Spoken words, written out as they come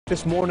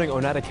This morning,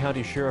 Oneida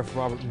County Sheriff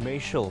Robert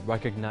Mashel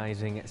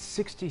recognizing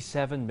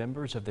 67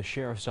 members of the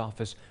Sheriff's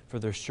Office for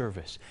their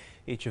service.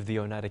 Each of the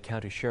Oneida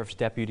County Sheriff's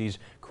deputies,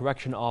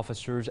 correction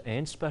officers,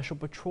 and special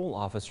patrol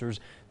officers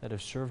that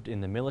have served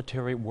in the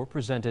military were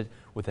presented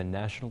with a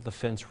National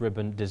Defense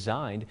Ribbon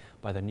designed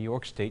by the New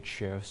York State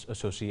Sheriff's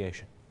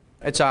Association.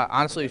 It's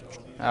honestly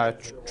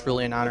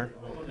truly an honor.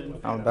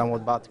 I've been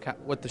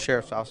with the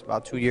Sheriff's Office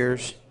about 2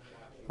 years.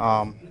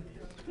 I've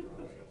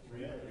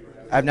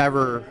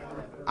never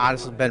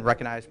honestly been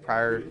recognized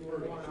prior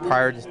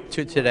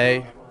to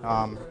today.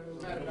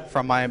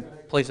 From my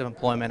place of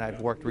employment,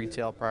 I've worked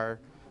retail prior,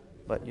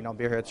 but be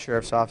here at the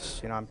Sheriff's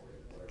Office, I'm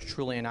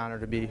truly an honor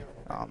to be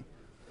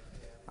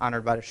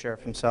honored by the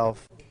Sheriff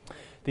himself.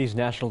 These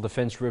National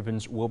Defense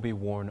Ribbons will be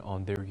worn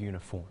on their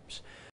uniforms.